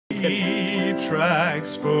He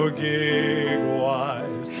tracks for gig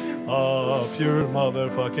wise up your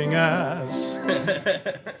motherfucking ass.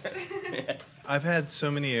 Yes. I've had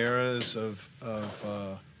so many eras of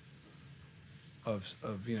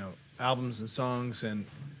you know, albums and songs, and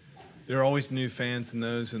there are always new fans in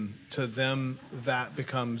those, and to them that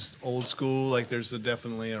becomes old school. Like there's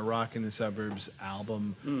definitely a Rock in the Suburbs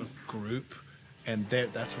album group, and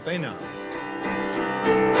that's what they know.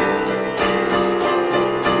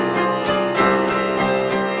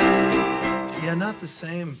 Yeah, not the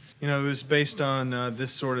same. You know, it was based on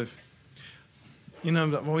this sort of, you know,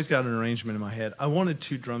 I've always got an arrangement in my head. I wanted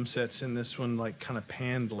 2 drum sets in this one, like kind of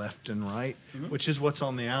panned left and right, which is what's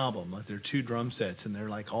on the album. Like there are 2 drum sets, and they're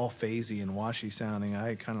like all phasey and washy sounding.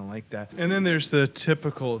 I kind of like that. And then there's the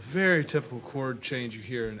typical, very typical chord change you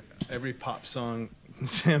hear in every pop song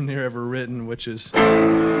damn near ever written, which is... I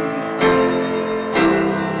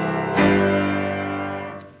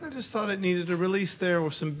just thought it needed a release there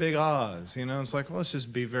with some big ahs, you know? It's like, well, let's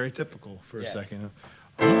just be very typical for a second.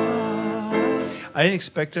 I didn't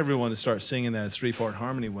expect everyone to start singing that as 3-part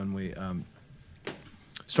harmony when we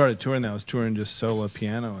started touring that. I was touring just solo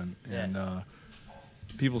piano, and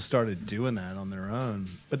people started doing that on their own.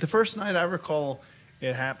 But the first night I recall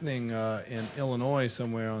it happening in Illinois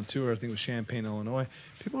somewhere on tour, I think it was Champaign, Illinois,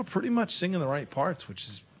 people were pretty much singing the right parts, which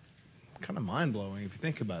is kind of mind-blowing if you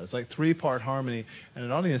think about it. It's like 3-part harmony, and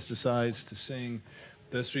an audience decides to sing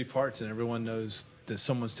those 3 parts, and everyone knows that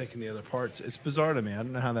someone's taking the other parts. It's bizarre to me. I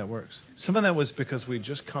don't know how that works. Some of that was because we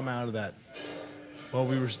just come out of that, well,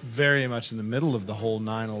 we were very much in the middle of the whole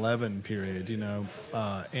 9/11 period, you know,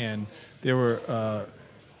 and there were,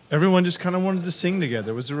 everyone just kind of wanted to sing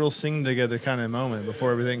together. It was a real sing together kind of moment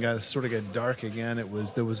before everything got dark again. There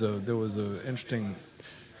was an interesting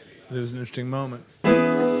moment.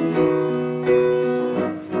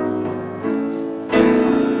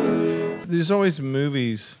 There's always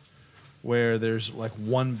movies where there's like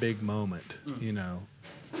one big moment, you know.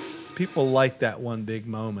 People like that one big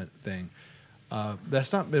moment thing.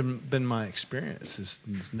 That's not been my experience. It's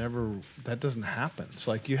never, that doesn't happen. It's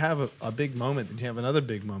like you have a big moment, then you have another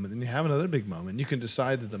big moment, then you have another big moment. You can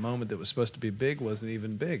decide that the moment that was supposed to be big wasn't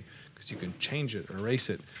even big, because you can change it, erase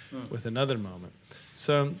it with another moment.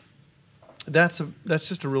 So that's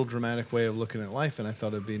just a real dramatic way of looking at life, and I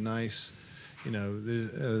thought it'd be nice, you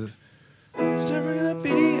know, it's never gonna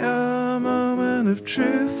be a moment of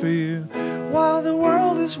truth for you while the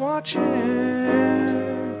world is watching.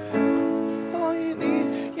 All you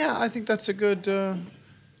need. Yeah, I think that's a good,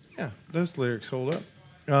 yeah, those lyrics hold up.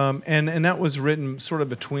 And that was written sort of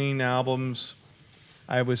between albums.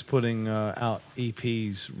 I was putting out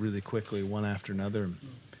EPs really quickly, one after another.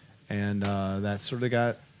 And that sort of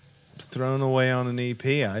got thrown away on an EP.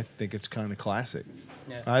 I think it's kind of classic.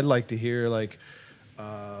 Yeah. I'd like to hear, like,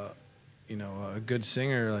 you know, a good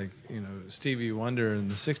singer like, you know, Stevie Wonder in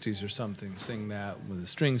the 60s or something, sing that with a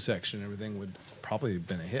string section and everything would probably have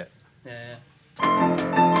been a hit. Yeah.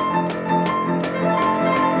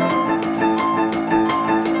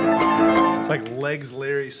 It's like Legs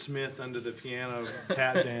Larry Smith under the piano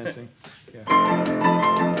tap dancing. Yeah.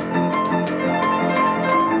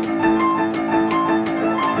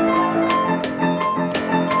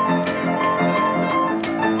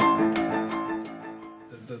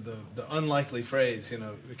 The unlikely phrase, you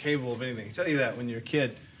know, capable of anything. I tell you that when you're a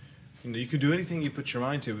kid, you know, you can do anything you put your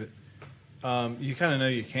mind to, but you kind of know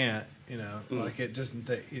you can't, you know, like it doesn't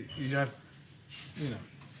take, you have, you know,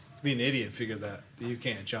 be an idiot, figure that you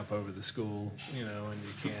can't jump over the school, you know, and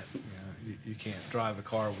you can't, you know, you can't drive a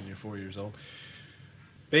car when you're 4 years old.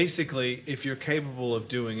 Basically, if you're capable of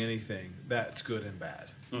doing anything, that's good and bad.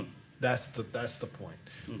 That's the point.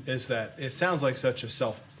 Is that it sounds like such a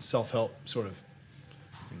self-help sort of,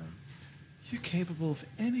 you know, you're capable of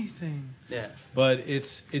anything. Yeah. But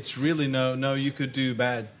it's really no. You could do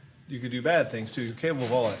bad things too. You're capable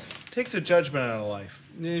of all that. It takes a judgment out of life.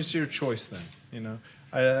 It's your choice then. You know.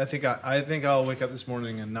 I think I'll wake up this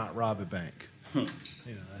morning and not rob a bank. You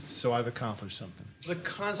know. So I've accomplished something. The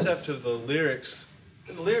concept of the lyrics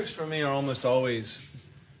for me are almost always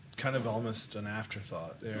kind of almost an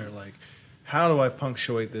afterthought. They're like, how do I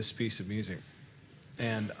punctuate this piece of music,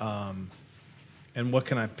 and what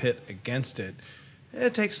can I pit against it?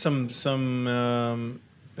 It takes some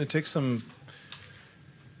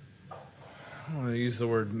I don't want to use the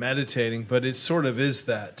word meditating, but it sort of is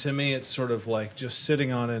that. To me, it's sort of like just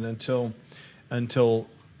sitting on it until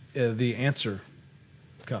the answer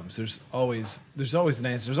comes. There's always an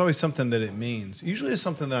answer. There's always something that it means. Usually, it's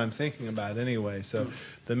something that I'm thinking about anyway. So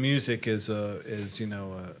the music is you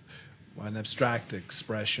know an abstract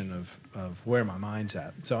expression of where my mind's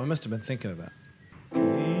at. So I must have been thinking of that.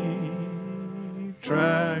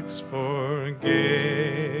 tracks for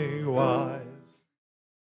gay.